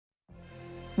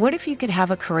What if you could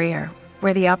have a career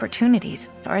where the opportunities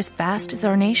are as vast as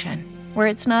our nation, where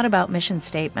it's not about mission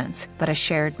statements, but a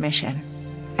shared mission?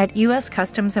 At U.S.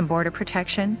 Customs and Border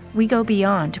Protection, we go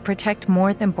beyond to protect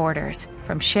more than borders.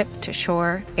 From ship to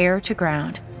shore, air to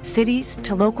ground, cities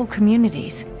to local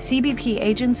communities, CBP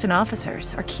agents and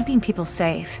officers are keeping people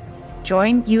safe.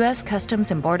 Join U.S. Customs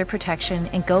and Border Protection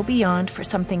and go beyond for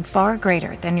something far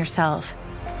greater than yourself.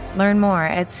 Learn more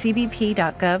at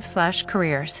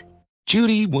cbp.gov/careers.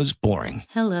 Judy was boring.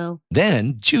 Hello.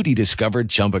 Then Judy discovered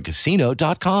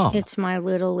ChumbaCasino.com. It's my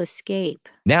little escape.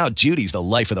 Now Judy's the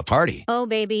life of the party. Oh,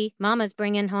 baby, mama's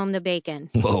bringing home the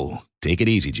bacon. Whoa, take it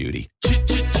easy, Judy.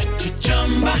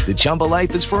 The Chumba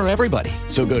life is for everybody.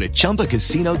 So go to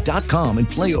ChumbaCasino.com and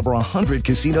play over 100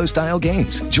 casino-style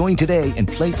games. Join today and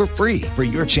play for free for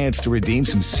your chance to redeem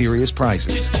some serious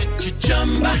prizes.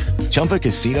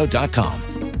 ChumbaCasino.com.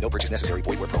 No purchase necessary.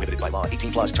 Void where prohibited by law.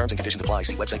 18 plus terms and conditions apply.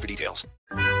 See website for details.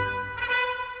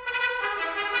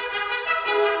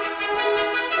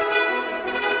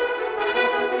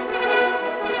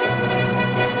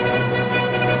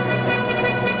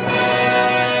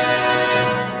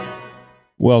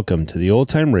 Welcome to the Old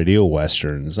Time Radio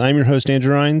Westerns. I'm your host,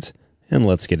 Andrew Rines, and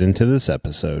let's get into this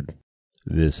episode.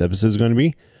 This episode is going to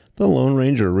be The Lone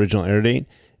Ranger. Original air date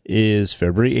is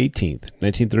February 18th,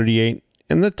 1938,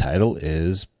 and the title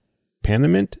is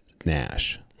Panament,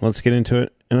 Nash. Let's get into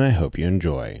it, and I hope you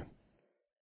enjoy.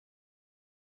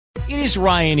 It is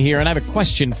Ryan here, and I have a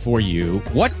question for you.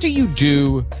 What do you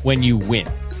do when you win?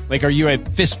 Like, are you a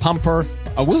fist pumper,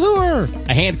 a woohooer,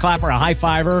 a hand clapper, a high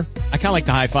fiver? I kind of like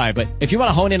the high five, but if you want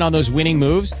to hone in on those winning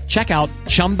moves, check out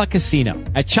Chumba Casino.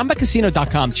 At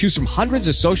ChumbaCasino.com, choose from hundreds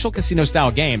of social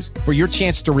casino-style games for your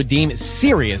chance to redeem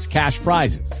serious cash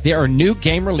prizes. There are new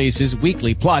game releases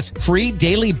weekly, plus free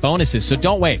daily bonuses, so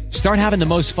don't wait. Start having the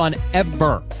most fun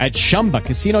ever at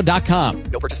ChumbaCasino.com.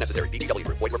 No purchase necessary. VGW.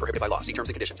 Void where prohibited by law. See terms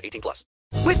and conditions. 18 plus.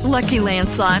 With Lucky Land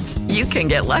Slots, you can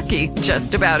get lucky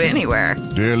just about anywhere.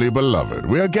 Dearly beloved,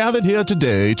 we are gathered here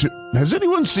today to... Has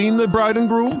anyone seen the bride and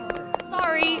groom?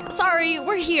 Sorry,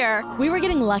 we're here. We were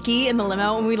getting lucky in the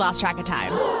limo and we lost track of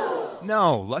time.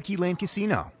 No, Lucky Land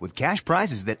Casino, with cash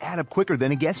prizes that add up quicker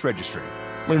than a guest registry.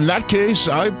 In that case,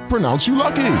 I pronounce you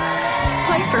lucky.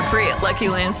 Play for free at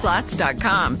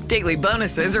LuckyLandSlots.com. Daily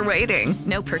bonuses are waiting.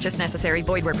 No purchase necessary.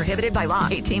 Void where prohibited by law.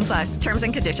 18 plus. Terms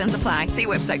and conditions apply. See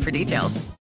website for details.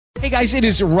 Hey guys, it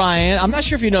is Ryan. I'm not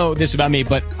sure if you know this about me,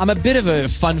 but I'm a bit of a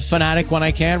fun fanatic when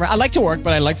I can. I like to work,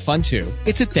 but I like fun too.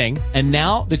 It's a thing. And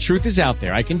now the truth is out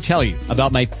there. I can tell you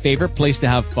about my favorite place to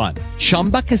have fun.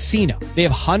 Chumba Casino. They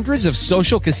have hundreds of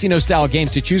social casino style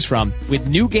games to choose from with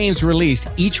new games released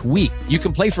each week. You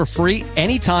can play for free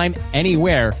anytime,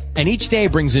 anywhere. And each day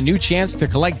brings a new chance to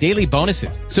collect daily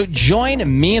bonuses. So join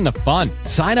me in the fun.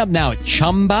 Sign up now at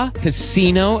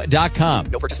ChumbaCasino.com.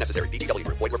 No purchase necessary. VGW.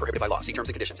 Void where prohibited by law. See terms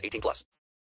and conditions. 18 plus.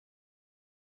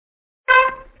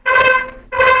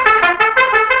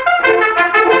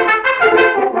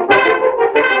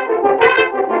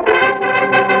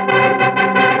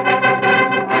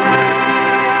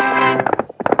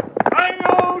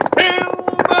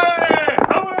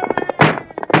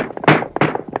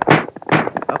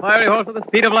 A fiery horse with the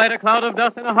speed of light, a cloud of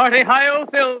dust, and a hearty hi-yo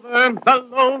silver, the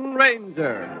Lone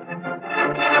Ranger.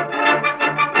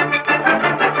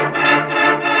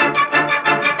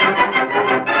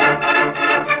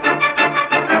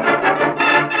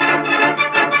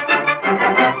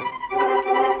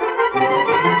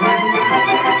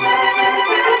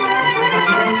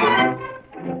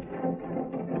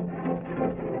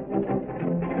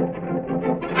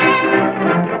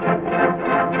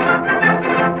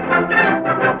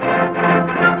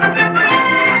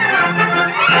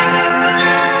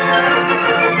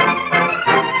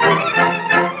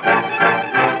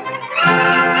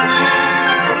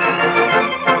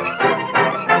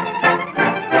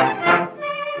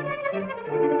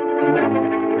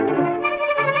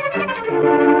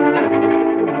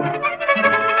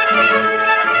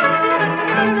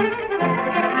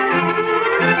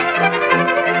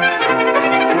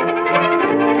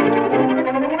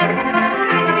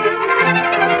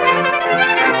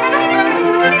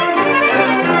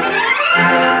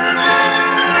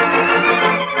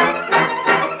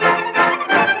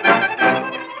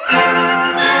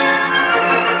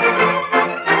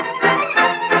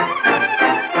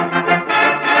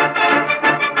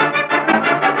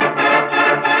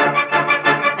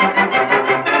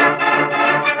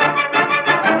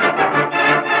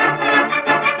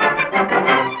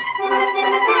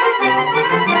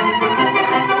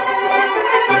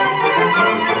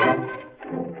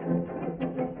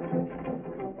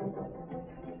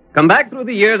 Come back through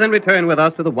the years and return with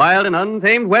us to the wild and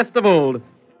untamed West of old.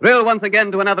 Thrill once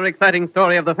again to another exciting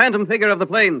story of the phantom figure of the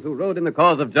plains who rode in the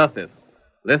cause of justice.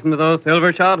 Listen to those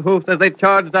silver-shod hoofs as they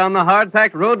charge down the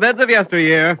hard-packed roadbeds of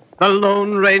yesteryear. The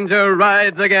Lone Ranger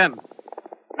rides again.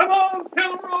 Come on,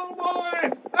 Silver, old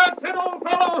boy! That's it, old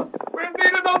fellow! We're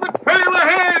needed on the trail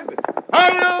ahead!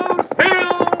 Hi-yo,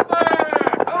 Silver!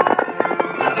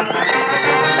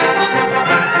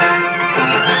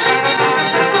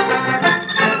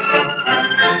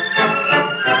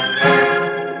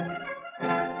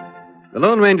 The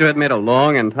Lone Ranger had made a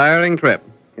long and tiring trip.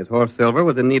 His horse Silver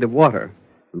was in need of water.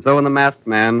 And so when the masked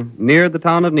man neared the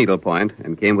town of Needlepoint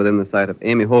and came within the sight of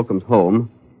Amy Holcomb's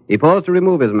home, he paused to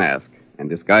remove his mask and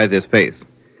disguise his face.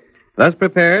 Thus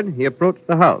prepared, he approached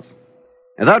the house.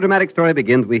 As our dramatic story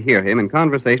begins, we hear him in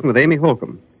conversation with Amy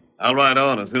Holcomb. I'll ride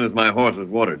on as soon as my horse is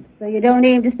watered. So you don't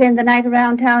aim to spend the night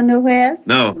around town nowhere?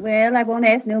 No. Well, I won't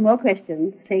ask no more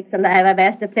questions. Sakes alive, I've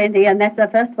asked a plenty, and that's the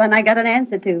first one I got an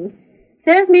answer to.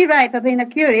 Serves me right for being a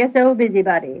curious old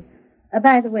busybody.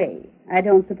 By the way, I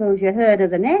don't suppose you heard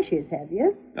of the Nashes, have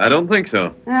you? I don't think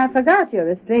so. I forgot you're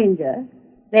a stranger.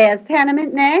 There's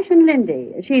Panament, Nash, and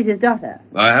Lindy. She's his daughter.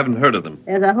 I haven't heard of them.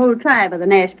 There's a whole tribe of the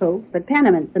Nash folks, but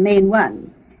Panament's the main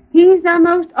one. He's the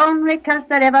most ornery cuss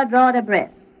that ever drawed a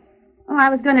breath. Oh, I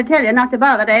was going to tell you not to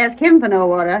bother to ask him for no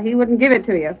water. He wouldn't give it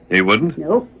to you. He wouldn't?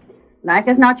 Nope. Like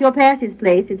as not, you'll pass his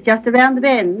place. It's just around the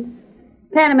bend.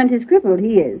 Panament is crippled,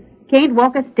 he is. Can't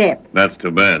walk a step. That's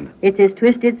too bad. It's his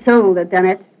twisted soul that done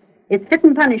it. It's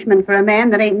fitting punishment for a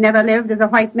man that ain't never lived as a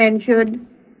white man should.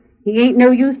 He ain't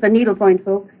no use for Needlepoint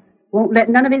folks. Won't let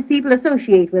none of his people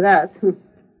associate with us.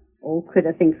 Old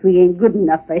critter thinks we ain't good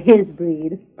enough for his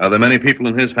breed. Are there many people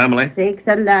in his family? Sakes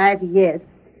alive, yes.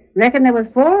 Reckon there was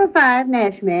 4 or 5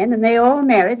 Nash men, and they all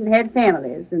married and had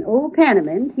families. And old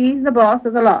Panament, he's the boss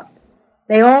of the lot.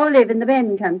 They all live in the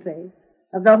Bend country.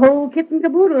 Of the whole kit and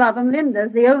caboodle of them,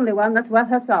 Linda's the only one that's worth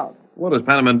her salt. What has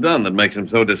Panament done that makes him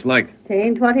so disliked?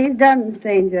 Tain't what he's done,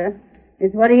 stranger.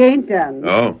 It's what he ain't done.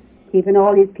 Oh? Keeping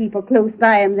all his people close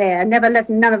by him there, never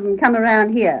letting none of them come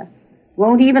around here.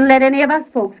 Won't even let any of us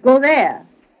folks go there.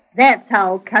 That's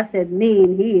how cussed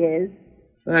mean he is.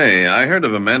 Hey, I heard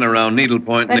of a man around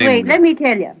Needlepoint But named... wait, let me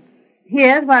tell you.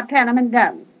 Here's what Panament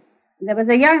done. There was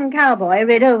a young cowboy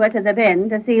rid over to the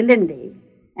Bend to see Lindy,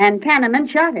 and Panament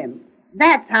shot him.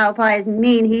 That's how poison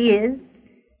mean he is.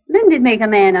 Lindy'd make a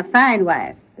man a fine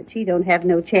wife, but she don't have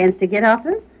no chance to get off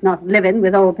her, not living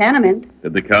with old Panament.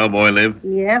 Did the cowboy live?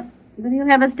 Yep, but he'll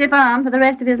have a stiff arm for the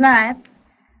rest of his life.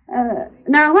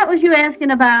 Now, what was you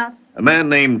asking about? A man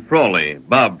named Frawley,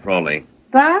 Bob Frawley.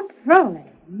 Bob Frawley?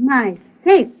 My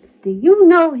sakes, do you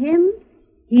know him?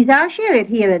 He's our sheriff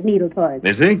here at Needlepoint.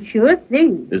 Is he? Sure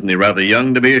thing. Isn't he rather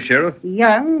young to be a sheriff?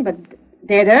 Young, but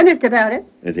dead earnest about it.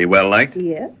 Is he well liked?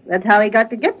 Yeah, that's how he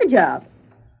got to get the job.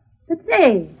 But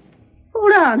say,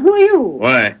 hold on, who are you?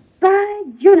 Why? By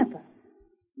Juniper.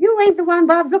 You ain't the one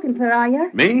Bob's looking for, are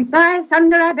you? Me? By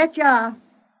thunder, I bet you are.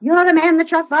 You're the man that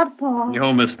shot Bob's paw.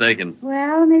 You're mistaken.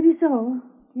 Well, maybe so.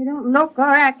 You don't look or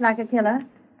act like a killer.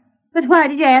 But why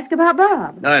did you ask about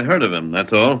Bob? I'd heard of him,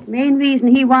 that's all. Main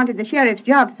reason he wanted the sheriff's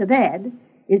job so bad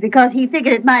is because he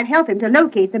figured it might help him to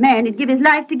locate the man he'd give his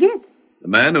life to get. The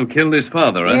man who killed his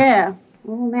father, eh? Yeah.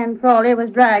 Old man Frawley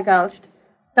was dry-gulched.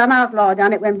 Some outlaw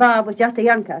done it when Bob was just a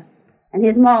younker, and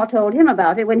his ma told him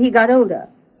about it when he got older.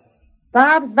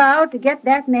 Bob's vowed to get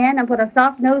that man and put a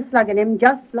soft-nosed slug in him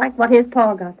just like what his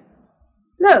pa got.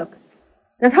 Look,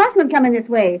 there's horsemen coming this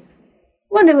way.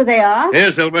 Wonder who they are.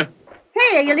 Here, Silver.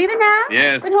 Hey, are you leaving now?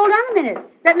 Yes. But hold on a minute.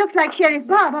 That looks like Sheriff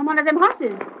Bob on one of them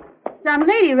horses. Some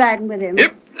lady riding with him.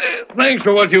 Yep. Thanks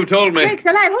for what you told me. Sakes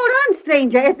alive. Hold on,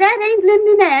 stranger. If that ain't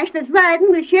Lindy Nash that's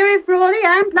riding with Sheriff Frawley,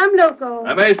 I'm plumb loco.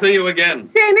 I may see you again.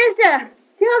 Say, mister,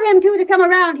 tell them two to come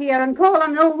around here and call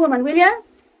on an old woman, will you?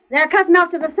 They're cutting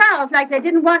off to the south like they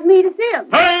didn't want me to see them.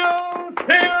 Hi-yo,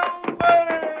 Silver!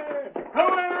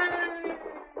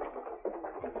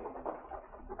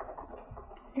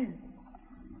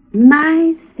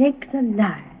 My sakes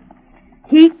alive.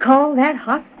 He called that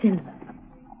horse Silver.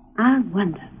 I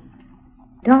wonder.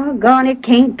 Doggone, it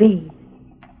can't be.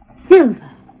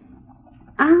 Silver.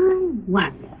 I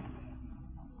wonder.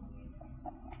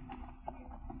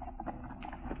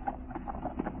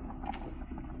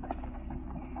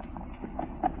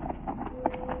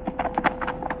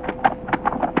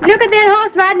 Look at that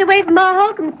horse riding away from Ma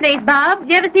Holcomb's place, Bob. Did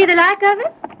you ever see the like of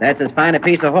it? That's as fine a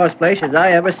piece of horseflesh as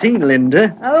I ever seen,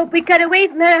 Linda. I hope we cut away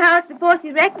from her house before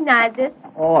she recognized us.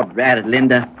 Oh, drat it,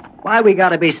 Linda. Why we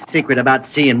gotta be secret about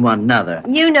seeing one another?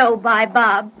 You know by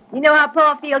Bob. You know how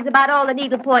Paul feels about all the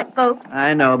needlepoint folks.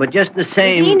 I know, but just the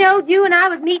same... If he knowed you and I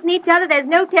was meeting each other, there's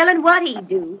no telling what he'd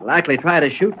do. Likely try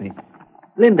to shoot me.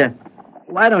 Linda,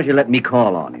 why don't you let me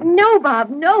call on him? No, Bob,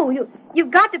 no.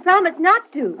 You've got to promise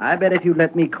not to. I bet if you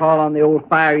let me call on the old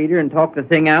fire eater and talk the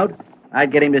thing out,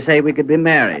 I'd get him to say we could be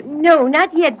married. No,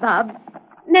 not yet, Bob.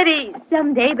 Maybe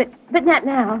someday, but not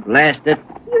now. Blast it.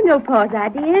 You know Paul's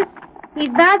ideas. He's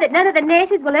vowed that none of the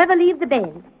Nashes will ever leave the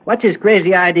bend. What's his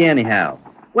crazy idea, anyhow?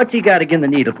 What's he got against the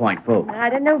needlepoint folks? I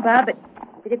don't know, Bob,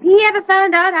 but if he ever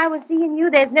found out I was seeing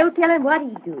you, there's no telling what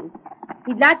he'd do.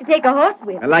 He'd like to take a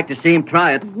horsewhip. I'd like to see him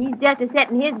try it. He's just as set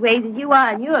in his ways as you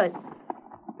are in yours.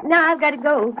 Now I've got to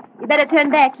go. You better turn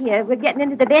back here. We're getting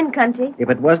into the Bend country. If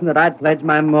it wasn't that I'd pledged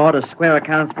my maw to square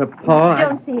accounts for Paul...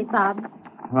 Don't say it, Bob.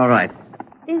 All right.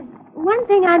 There's one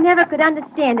thing I never could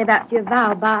understand about your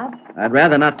vow, Bob. I'd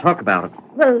rather not talk about it.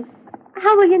 Well,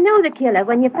 how will you know the killer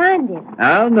when you find him?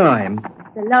 I'll know him.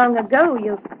 So long ago,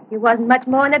 you wasn't much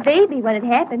more than a baby when it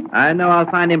happened. I know I'll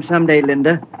find him someday,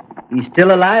 Linda. He's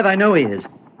still alive, I know he is.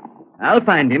 I'll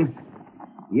find him.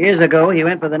 Years ago, he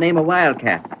went by the name of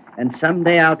Wildcat, and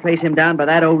someday I'll trace him down by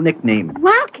that old nickname.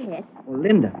 Wildcat? Oh,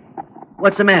 Linda,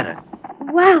 what's the matter?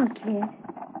 Wildcat.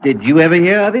 Did you ever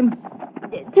hear of him?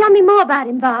 Tell me more about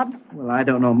him, Bob. Well, I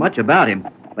don't know much about him,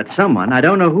 but someone, I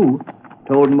don't know who,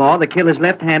 told Ma the killer's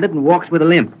left-handed and walks with a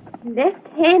limp.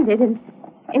 Left-handed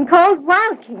and called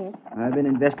Wildcat. I've been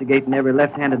investigating every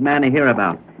left-handed man I hear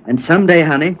about, and someday,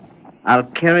 honey, I'll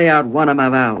carry out one of my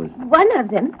vows. One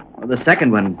of them? Well, the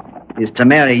second one is to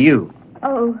marry you.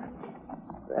 Oh.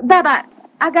 Bob,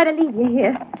 I gotta leave you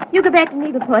here. You go back to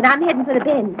Needleport. I'm heading for the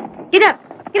Bend. Get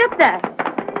up. Get up there.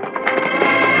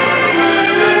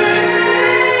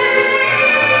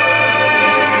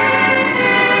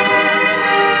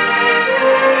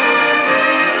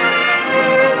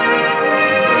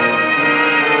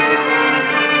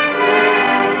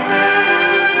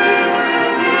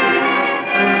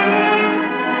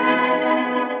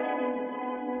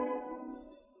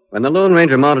 When the Lone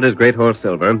Ranger mounted his great horse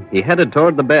Silver, he headed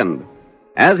toward the Bend.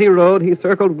 As he rode, he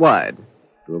circled wide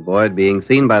to avoid being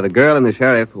seen by the girl and the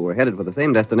sheriff who were headed for the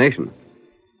same destination.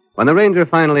 When the ranger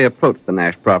finally approached the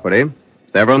Nash property,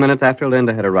 several minutes after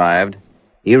Linda had arrived,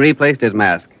 he replaced his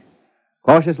mask.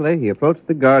 Cautiously, he approached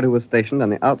the guard who was stationed on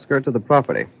the outskirts of the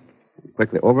property. He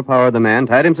quickly overpowered the man,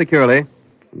 tied him securely,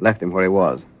 and left him where he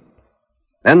was.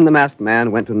 Then the masked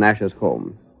man went to Nash's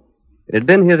home. It had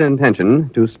been his intention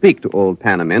to speak to old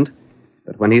Panament,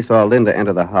 but when he saw Linda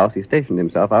enter the house, he stationed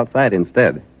himself outside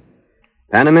instead.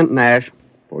 Panament Nash,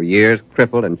 for years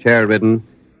crippled and chair-ridden,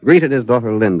 greeted his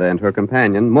daughter Linda and her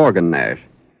companion, Morgan Nash,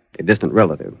 a distant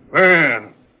relative.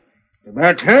 Well,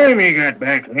 about time you got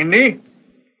back, Lindy.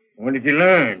 What did you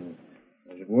learn?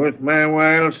 Was it worth my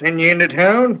while sending you into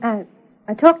town?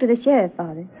 I talked to the sheriff,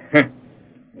 Father.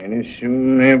 And as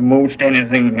soon as most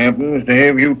anything happens to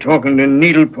have you talking to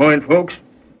needlepoint folks,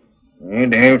 I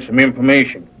had to have some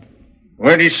information.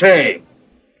 What'd he say?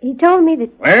 He told me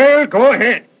that... Well, go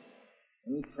ahead.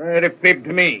 Don't try to fib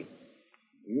to me.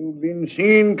 You've been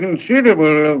seeing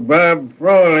considerable of Bob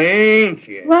Frawley, ain't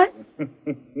you? What?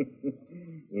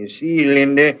 You see,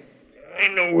 Linda, I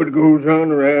know what goes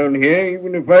on around here,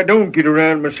 even if I don't get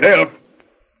around myself.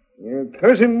 Your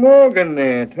cousin Morgan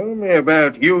there told me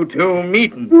about you two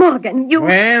meeting. Morgan, you...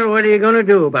 Well, what are you going to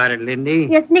do about it, Lindy?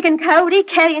 You sneaking coyote,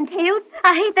 carrying tails.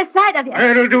 I hate the sight of you.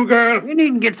 That'll do, girl. You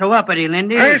needn't get so uppity,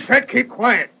 Lindy. I said keep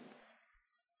quiet.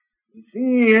 You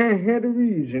see, I had a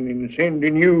reason in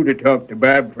sending you to talk to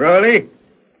Bob Frawley.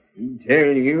 He'd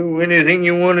tell you anything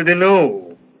you wanted to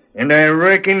know, and I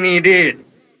reckon he did.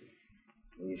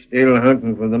 He's still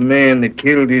hunting for the man that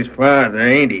killed his father,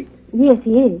 ain't he? Yes,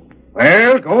 he is.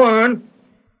 Well, go on.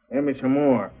 Tell me some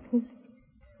more.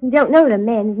 You don't know the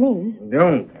man's name.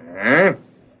 Don't, huh?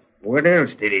 What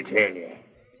else did he tell you?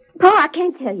 Paul, I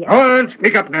can't tell you. Go on,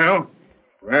 speak up now.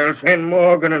 Or I'll send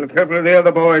Morgan and a couple of the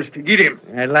other boys to get him.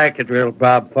 I'd like to drill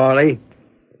Bob Frawley.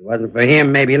 If it wasn't for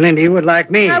him, maybe Lindy would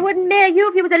like me. I wouldn't marry you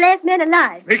if you were the last man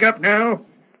alive. Speak up now.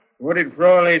 What did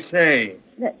Frawley say?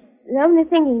 The only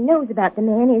thing he knows about the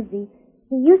man is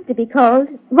he used to be called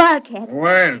Wildcat.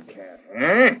 Wildcat,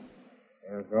 huh?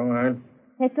 Well, go on.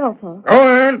 That's all, Paul. Go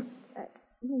on.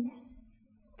 He's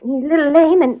a little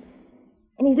lame and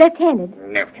he's left-handed.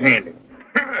 Left-handed?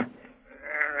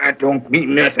 That don't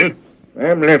mean nothing.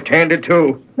 I'm left-handed,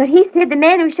 too. But he said the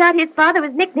man who shot his father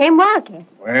was nicknamed Wildcat.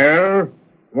 Well,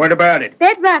 what about it?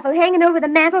 That rifle hanging over the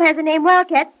mantel has the name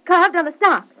Wildcat carved on the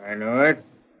stock. I know it.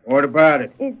 What about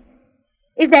it?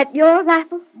 Is that your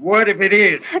rifle? What if it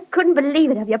is? I couldn't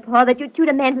believe it of you, Paul, that you'd shoot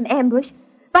a man from ambush.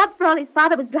 Bob Frawley's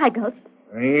father was dry gulched.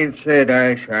 I ain't said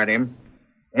I shot him.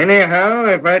 Anyhow,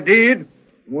 if I did,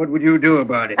 what would you do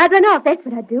about it? I'd run off, that's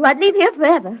what I'd do. I'd leave here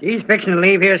forever. She's fixing to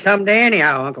leave here someday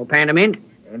anyhow, Uncle Panament.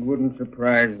 That wouldn't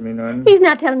surprise me none. He's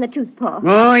not telling the truth, Pa.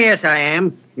 Oh, yes, I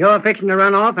am. You're fixing to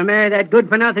run off and marry that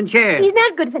good-for-nothing sheriff. He's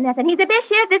not good for nothing. He's the best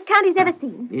sheriff this county's ever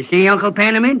seen. You see, Uncle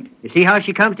Panament? You see how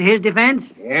she comes to his defense?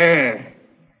 Yeah.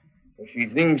 If she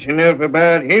thinks enough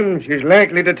about him, she's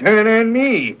likely to turn on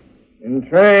me and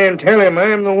try and tell him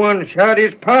I'm the one shot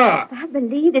his pa. I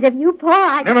believe that if you,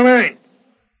 Pa, Never mind.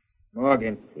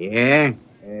 Morgan. Yeah?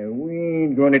 We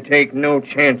ain't going to take no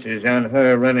chances on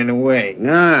her running away.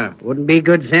 No, wouldn't be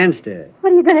good sense to.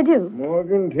 what are you going to do?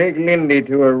 Morgan, take Lindy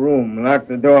to her room, lock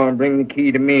the door, and bring the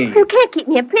key to me. You can't keep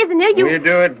me a prisoner. We'll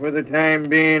do it for the time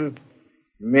being.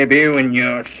 Maybe when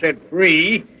you're set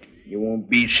free, you won't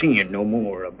be seeing no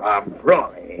more of Bob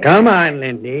Frawley. Come on,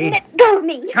 Lindy. Let go of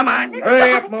me. Come on.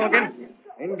 Hurry up, Morgan,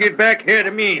 and get back here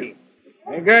to me.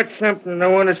 I got something I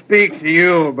want to speak to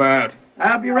you about.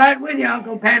 I'll be right with you,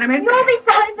 Uncle Panament. You won't be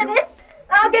sorry for this.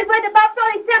 I'll get word to Bob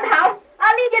Frawley somehow.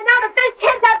 I'll leave you now the first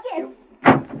chance I'll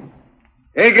get.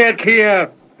 Take that key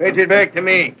out. Fetch it back to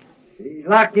me. She's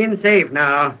locked in safe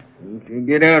now. You can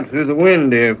get out through the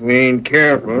window if we ain't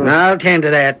careful. I'll tend to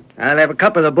that. I'll have a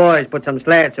couple of the boys put some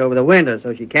slats over the window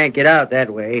so she can't get out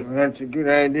that way. Well, that's a good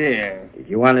idea. Did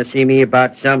you want to see me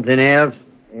about something else?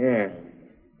 Yeah.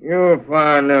 You're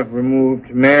far enough removed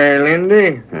to marry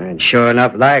Lindy. I'd sure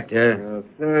enough like to. Your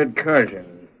third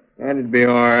cousin. That'd be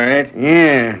all right.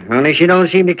 Yeah, only she don't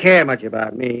seem to care much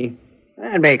about me.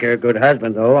 I'd make her a good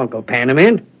husband, though, Uncle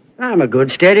Panament. I'm a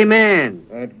good, steady man.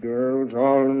 That girl's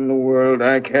all in the world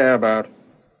I care about.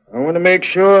 I want to make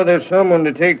sure there's someone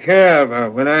to take care of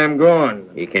her when I'm gone.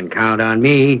 You can count on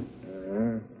me.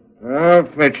 I'll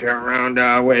fetch her around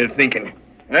our way of thinking.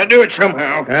 I'll do it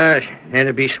somehow. Gosh,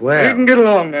 that'd be swell. You can get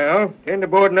along now. Tend to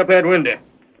boarding up that window.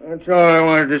 That's all I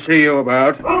wanted to see you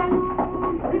about.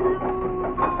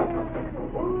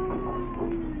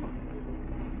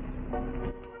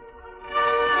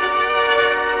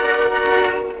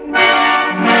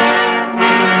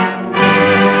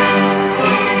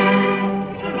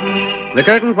 The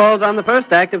curtain falls on the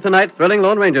first act of tonight's thrilling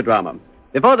Lone Ranger drama.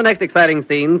 Before the next exciting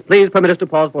scenes, please permit us to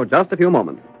pause for just a few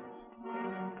moments.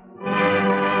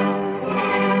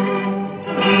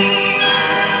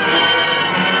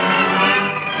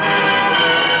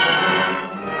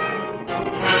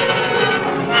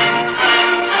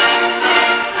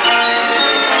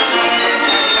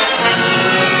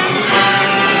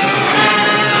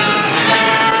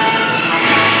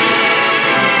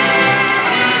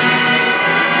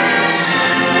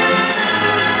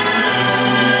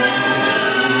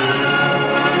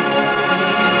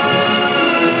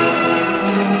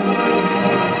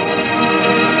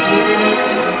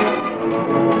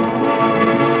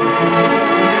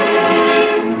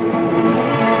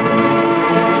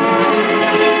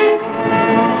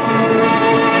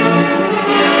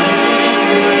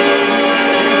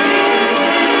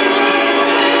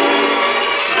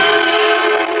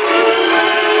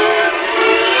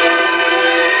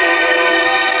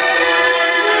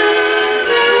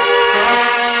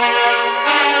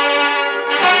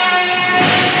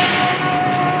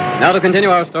 Now to continue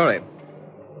our story.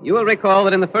 You will recall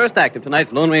that in the first act of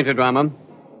tonight's Lone Ranger drama,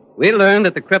 we learned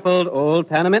that the crippled old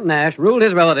Panament Nash ruled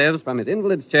his relatives from his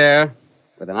invalid's chair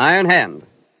with an iron hand.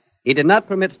 He did not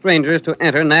permit strangers to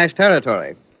enter Nash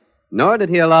territory, nor did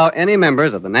he allow any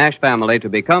members of the Nash family to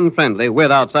become friendly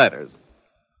with outsiders.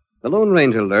 The Lone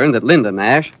Ranger learned that Linda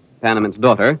Nash, Panament's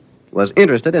daughter, was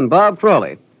interested in Bob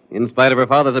Frawley, in spite of her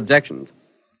father's objections.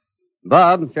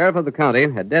 Bob, sheriff of the county,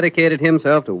 had dedicated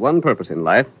himself to one purpose in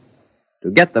life: to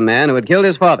get the man who had killed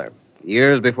his father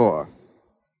years before.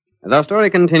 As our story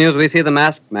continues, we see the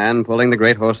masked man pulling the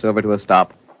great horse Silver to a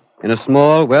stop in a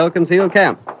small, well-concealed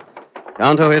camp.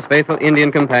 Tonto, his faithful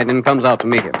Indian companion, comes out to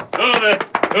meet him. Oh, there.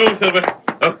 Oh, Silver.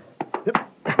 Oh.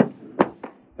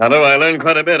 Tonto, I learned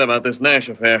quite a bit about this Nash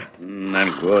affair.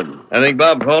 Not good. I think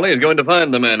Bob Frawley is going to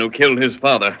find the man who killed his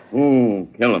father. Who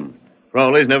killed him?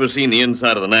 Frawley's never seen the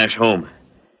inside of the Nash home.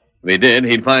 If he did,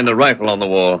 he'd find a rifle on the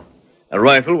wall. A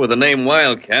rifle with the name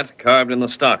Wildcat carved in the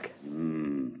stock.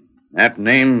 That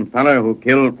name feller who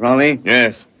killed Frawley?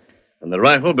 Yes. And the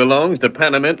rifle belongs to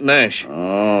Panament Nash.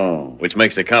 Oh. Which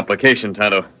makes a complication,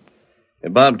 Tonto.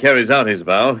 If Bob carries out his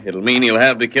vow, it'll mean he'll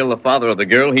have to kill the father of the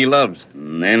girl he loves.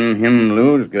 And then him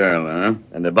lose girl, huh?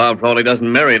 And if Bob Frawley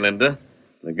doesn't marry Linda,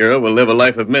 the girl will live a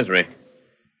life of misery.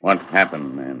 What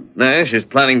happened, then? Nash is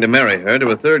planning to marry her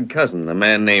to a third cousin, a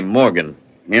man named Morgan.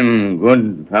 Him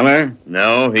good feller?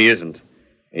 No, he isn't.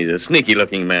 He's a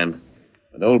sneaky-looking man.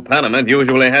 But old Panament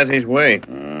usually has his way.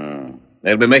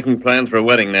 They'll be making plans for a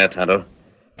wedding there, Tonto.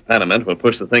 Panament will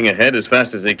push the thing ahead as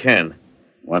fast as he can.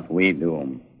 What we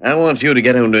do? I want you to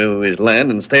get into his land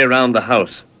and stay around the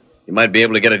house. You might be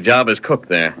able to get a job as cook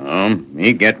there.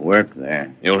 Me get work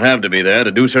there. You'll have to be there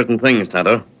to do certain things,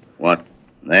 Tonto. What?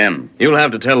 Them? You'll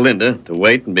have to tell Linda to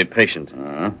wait and be patient.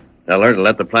 Tell her to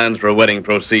let the plans for a wedding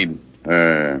proceed.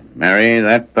 Marry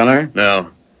that feller? No.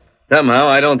 Somehow,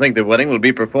 I don't think the wedding will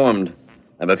be performed.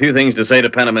 I have a few things to say to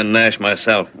Panament Nash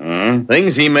myself.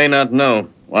 Things he may not know.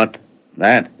 What?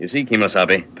 That? You see,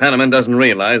 Kimosabe, Panament doesn't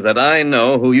realize that I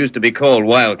know who used to be called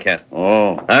Wildcat.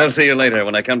 Oh. I'll see you later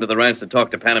when I come to the ranch to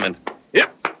talk to Panament.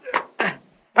 Yep.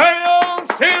 Hail,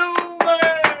 Silver!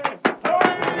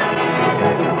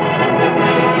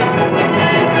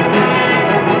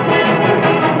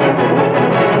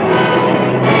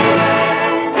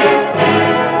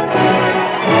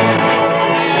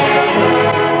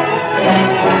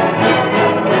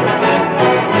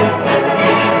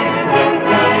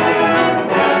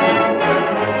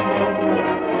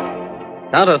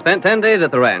 Tonto spent 10 days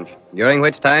at the ranch, during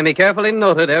which time he carefully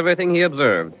noted everything he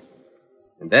observed.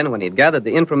 And then, when he'd gathered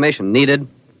the information needed,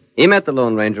 he met the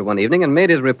Lone Ranger one evening and made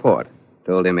his report,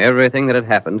 told him everything that had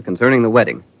happened concerning the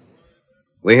wedding.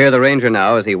 We hear the ranger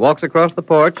now as he walks across the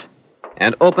porch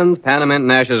and opens Panament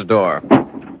Nash's door.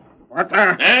 What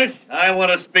the? Nash, I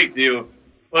want to speak to you.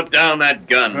 Put down that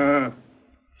gun.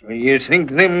 So you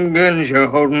think them guns you're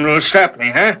holding will stop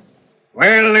me, huh?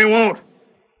 Well, they won't.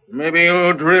 Maybe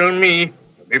you'll drill me.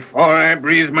 Before I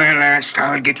breathe my last,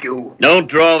 I'll get you. Don't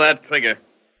draw that trigger.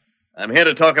 I'm here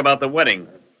to talk about the wedding.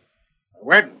 The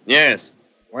wedding? Yes.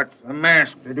 What's the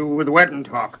mask to do with wedding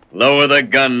talk? Lower the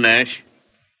gun, Nash.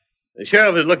 The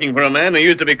sheriff is looking for a man who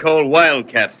used to be called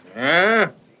Wildcat.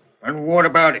 Yeah? And what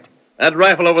about it? That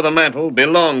rifle over the mantel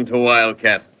belonged to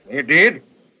Wildcat. It did?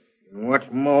 And what's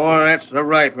more, that's the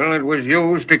rifle that was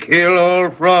used to kill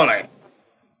old Frawley.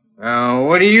 Now,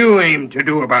 what do you aim to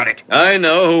do about it? I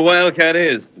know who Wildcat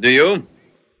is. Do you?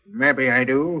 Maybe I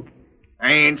do.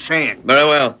 I ain't saying. Very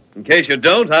well. In case you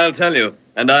don't, I'll tell you.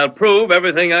 And I'll prove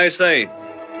everything I say.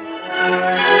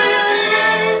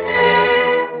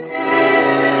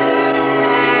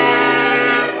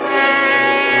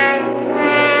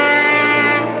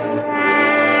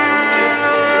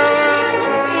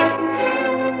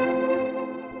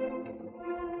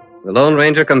 The Lone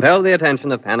Ranger compelled the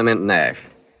attention of Panament Nash.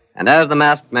 And as the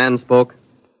masked man spoke,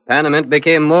 Panament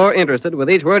became more interested with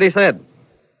each word he said.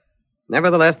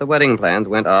 Nevertheless, the wedding plans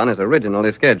went on as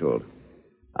originally scheduled.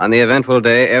 On the eventful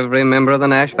day, every member of the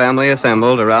Nash family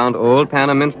assembled around old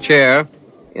Panament's chair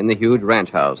in the huge ranch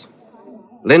house.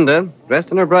 Linda,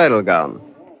 dressed in her bridal gown,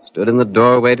 stood in the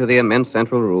doorway to the immense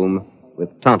central room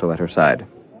with Tonto at her side.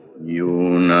 You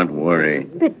not worry.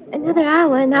 But another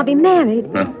hour and I'll be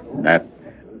married.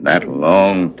 That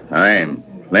long time.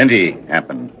 Plenty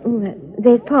happened.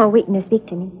 There's Paul waiting to speak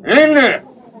to me. Linda!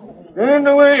 Stand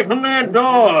away from that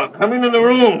door. Come into the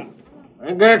room.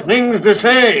 I got things to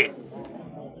say.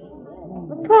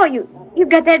 Well, Paul, you've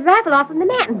got that rifle off from the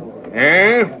mountain.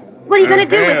 Eh? What are you going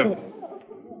to do with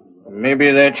it?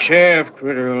 Maybe that sheriff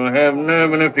critter will have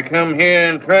nerve enough to come here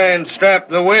and try and stop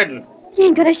the wedding. You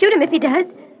ain't going to shoot him if he does.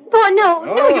 Paul,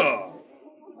 no.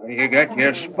 You got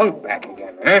your spunk back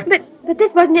again, huh? But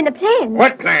this wasn't in the plans.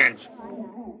 What plans?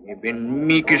 You've been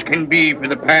meek as can be for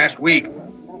the past week.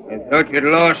 I thought you'd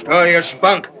lost all your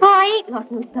spunk. Oh, I ain't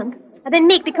lost no spunk. I've been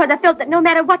meek because I felt that no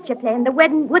matter what you planned, the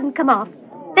wedding wouldn't come off.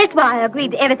 That's why I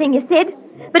agreed to everything you said.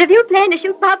 But if you plan to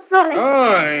shoot Bob Frawley...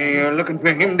 Oh, you're looking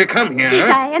for him to come here,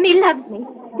 Yes, huh? I am. He loves me.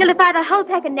 He'll defy the whole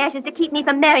pack of Nashes to keep me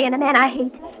from marrying a man I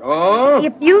hate. Oh?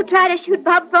 If you try to shoot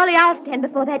Bob Frawley, I'll stand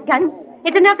before that gun.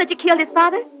 It's enough that you killed his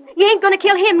father. You ain't going to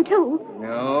kill him, too.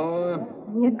 No.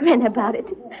 You grin about it.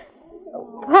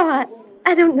 Oh, Paul,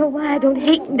 I don't know why I don't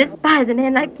hate and despise a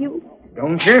man like you.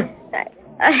 Don't you?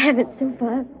 I haven't so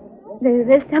far.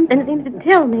 There's something seems to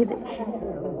tell me that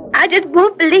I just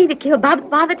won't believe you killed Bob's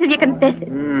father till you confess it.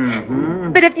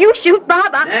 Mm-hmm. But if you shoot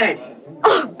Bob, Nash.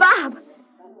 Oh, Bob.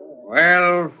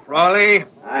 Well, Frawley?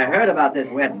 I heard about this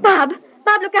wedding. Bob,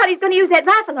 look out. He's going to use that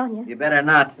rifle on you. You better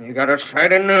not. You got a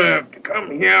sight of nerve to come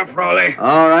here, Frawley.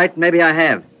 All right, maybe I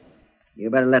have. You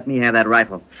better let me have that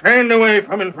rifle. Stand away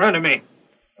from in front of me.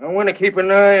 I want to keep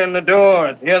an eye on the door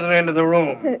at the other end of the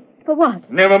room. For what?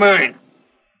 Never mind.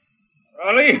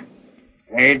 Frawley,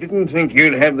 I didn't think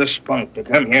you'd have the spunk to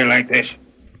come here like this.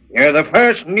 You're the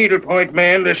first needlepoint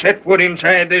man to set foot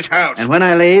inside this house. And when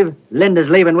I leave, Linda's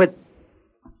leaving with...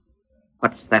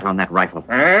 What's that on that rifle?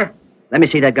 Huh? Let me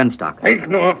see that gun stock. Ain't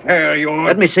no affair of yours.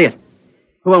 Let me see it.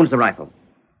 Who owns the rifle?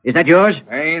 Is that yours?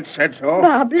 I ain't said so.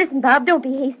 Bob, listen, Bob. Don't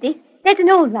be hasty. That's an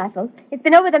old rifle. It's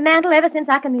been over the mantel ever since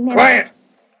I can remember. Quiet.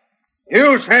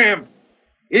 You, Sam.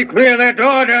 Keep clear of that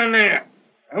door down there.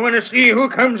 I want to see who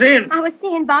comes in. I was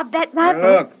saying, Bob, that rifle...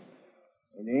 Now look,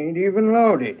 it ain't even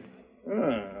loaded.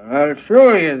 I'll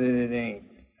show you that it ain't.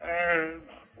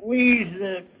 Squeeze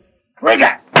the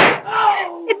trigger.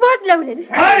 It was loaded.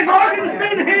 Hey, Morgan's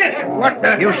been hit. What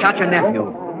the... You shot your nephew.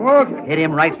 Morgan. Hit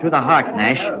him right through the heart,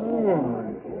 Nash.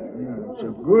 It's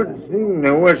a good thing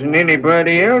there wasn't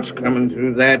anybody else coming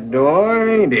through that door,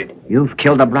 ain't it? You've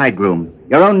killed the bridegroom,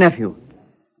 your own nephew.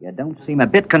 You don't seem a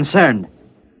bit concerned.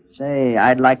 Say,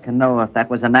 I'd like to know if that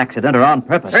was an accident or on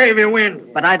purpose. Save your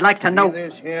wind. But I'd like to know... See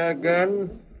this here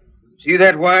gun? See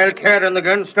that wildcat on the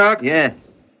gun stock? Yes.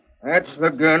 That's the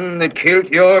gun that killed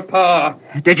your pa.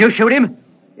 Did you shoot him?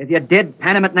 If you did,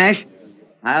 Panament, Nash,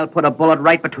 I'll put a bullet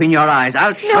right between your eyes.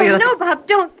 I'll show you... No, Bob,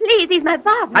 don't, please. He's my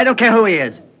father. I don't care who he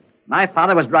is. My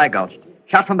father was dry gulched,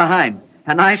 shot from behind,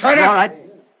 and I swore I'd...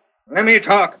 Let me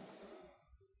talk.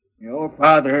 Your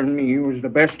father and me was the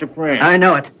best of friends. I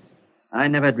know it. I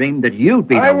never dreamed that you'd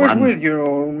be the one. I was with your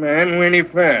old man when he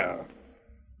fell.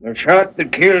 The shot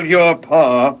that killed your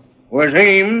pa was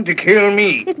aimed to kill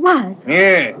me. It was?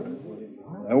 Yeah.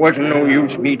 There wasn't no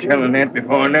use me telling that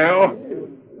before now.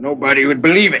 Nobody would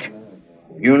believe it.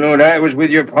 If you knowed I was with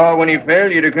your pa when he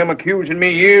fell, you'd have come accusing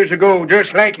me years ago,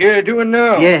 just like you're doing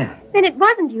now. Yeah. Then it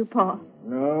wasn't you, Pa.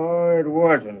 No, it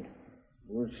wasn't.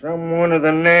 It was some one of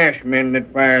the Nash men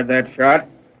that fired that shot.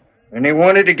 And he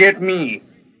wanted to get me.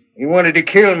 He wanted to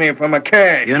kill me for my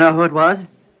cash. You know who it was?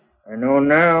 I know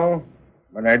now,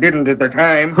 but I didn't at the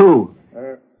time. Who?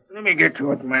 Let me get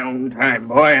to it in my own time,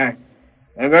 boy.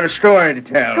 I've got a story to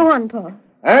tell. Go on, Pa.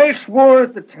 I swore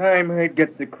at the time I'd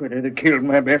get the critter that killed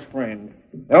my best friend.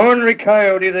 The ornery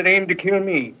coyote that aimed to kill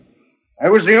me. I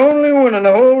was the only one in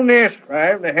the whole Nash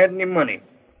tribe that had any money.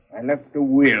 I left a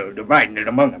will dividing it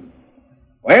among them.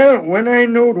 Well, when I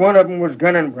knowed one of them was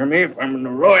gunning for me from an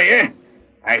arroyo,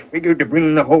 I figured to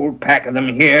bring the whole pack of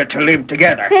them here to live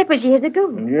together. That was years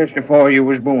ago. Just before you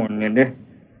was born, Linda.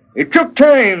 It took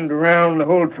time to round the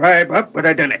whole tribe up, but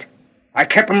I done it. I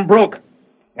kept 'em broke.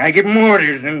 I give 'em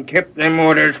orders and kept them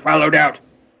orders followed out.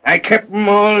 I kept 'em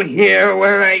all here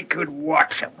where I could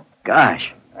watch 'em.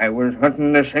 Gosh. I was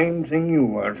hunting the same thing you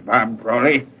was, Bob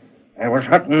Frawley. I was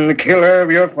hunting the killer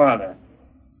of your father.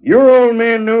 Your old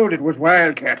man knowed it was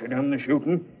Wildcat who done the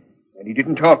shooting, and he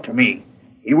didn't talk to me.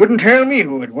 He wouldn't tell me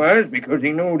who it was because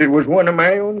he knowed it was one of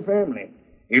my own family.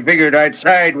 He figured I'd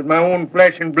side with my own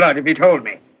flesh and blood if he told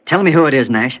me. Tell me who it is,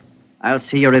 Nash. I'll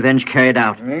see your revenge carried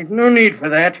out. There ain't no need for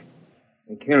that.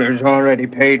 The killer's already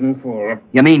paid in full.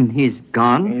 You mean he's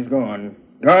gone? He's gone.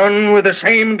 Gone with the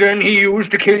same gun he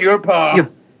used to kill your pa.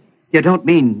 You don't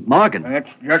mean Morgan? That's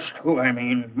just who I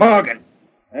mean. Morgan.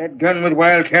 That gun with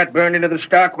Wildcat burned into the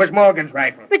stock was Morgan's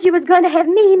rifle. But you was going to have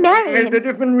me marry him. There's a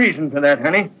different reason for that,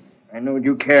 honey. I knowed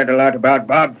you cared a lot about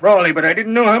Bob Frawley, but I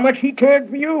didn't know how much he cared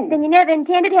for you. Then you never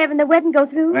intended having the wedding go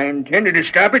through? I intended to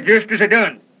stop it just as I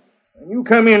done. When you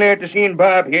come in after seeing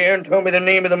Bob here and told me the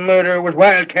name of the murderer was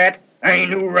Wildcat, I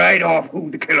knew right off who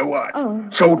the killer was. Oh.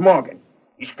 So'd Morgan.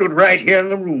 He stood right here in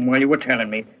the room while you were telling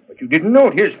me, but you didn't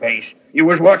note his face. You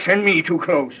was watching me too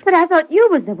close. But I thought you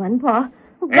was the one, Pa.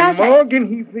 Oh, and Morgan,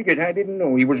 he figured I didn't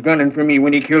know he was gunning for me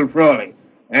when he killed Frawley.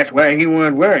 That's why he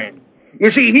weren't worrying.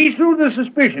 You see, he threw the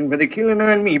suspicion for the killing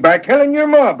on me by telling your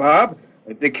ma, Bob,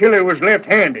 that the killer was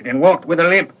left-handed and walked with a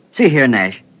limp. See here,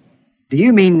 Nash. Do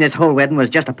you mean this whole wedding was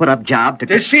just a put-up job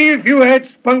to see if you had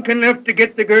spunk enough to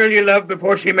get the girl you loved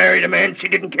before she married a man she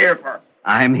didn't care for?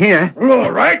 I'm here.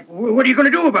 All right. What are you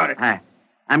going to do about it?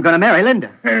 I'm going to marry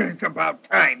Linda. It's about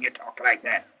time you talk like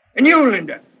that. And you,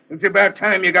 Linda, it's about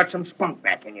time you got some spunk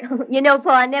back in you. You know, Pa,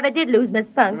 I never did lose my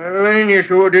spunk. Well, then you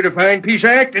sure did a fine piece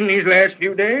of acting these last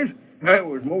few days. I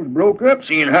was most broke up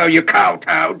seeing how you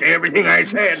kowtowed to everything I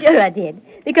said. Sure I did.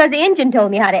 Because the engine told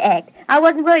me how to act. I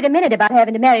wasn't worried a minute about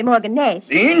having to marry Morgan Nash.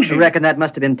 The engine? I reckon that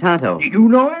must have been Tonto. You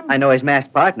know him? I know his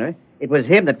masked partner. It was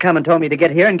him that come and told me to get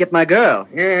here and get my girl.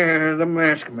 Yeah, the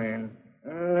masked man.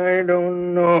 I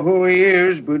don't know who he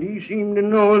is, but he seemed to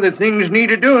know that things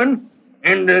needed doing.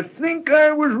 And to think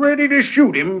I was ready to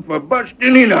shoot him for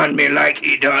busting in on me like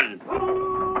he done.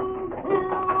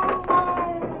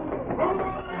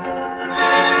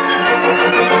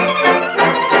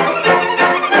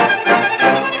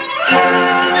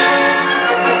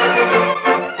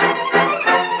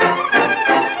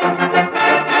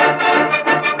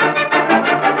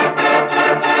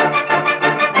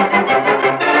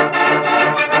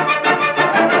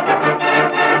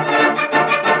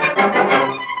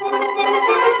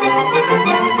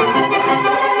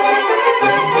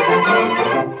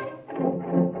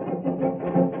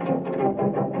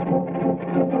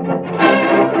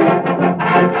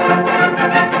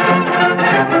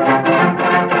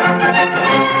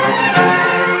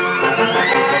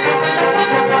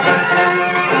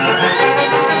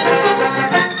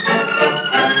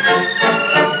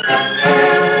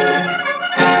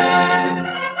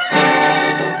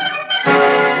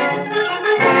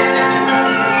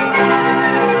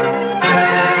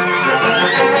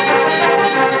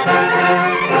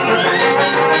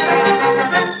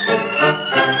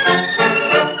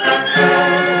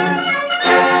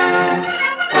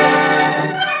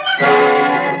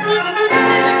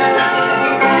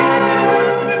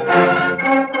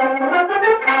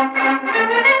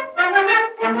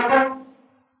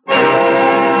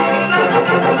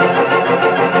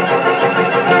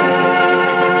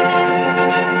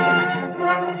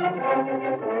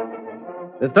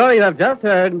 The story you have just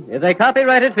heard is a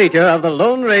copyrighted feature of the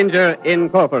Lone Ranger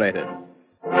Incorporated.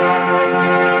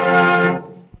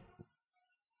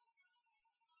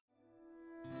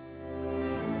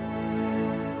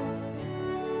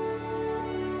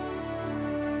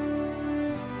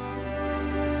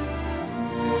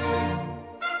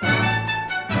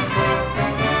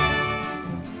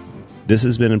 This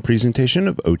has been a presentation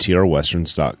of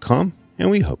OTRWesterns.com, and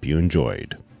we hope you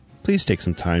enjoyed. Please take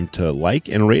some time to like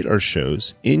and rate our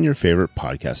shows in your favorite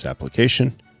podcast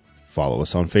application. Follow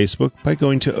us on Facebook by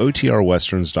going to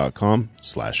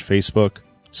OTRWesterns.com/Facebook.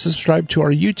 Subscribe to our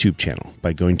YouTube channel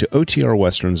by going to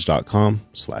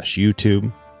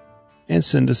OTRWesterns.com/YouTube. And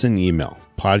send us an email,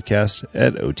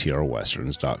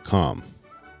 podcast@OTRWesterns.com.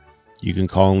 You can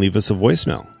call and leave us a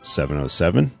voicemail,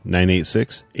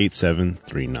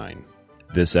 707-986-8739.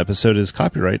 This episode is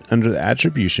copyright under the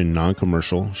Attribution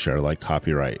Non-Commercial Share-alike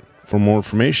copyright. For more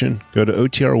information, go to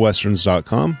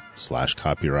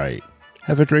OTRWesterns.com/copyright.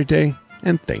 Have a great day,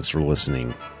 and thanks for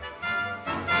listening.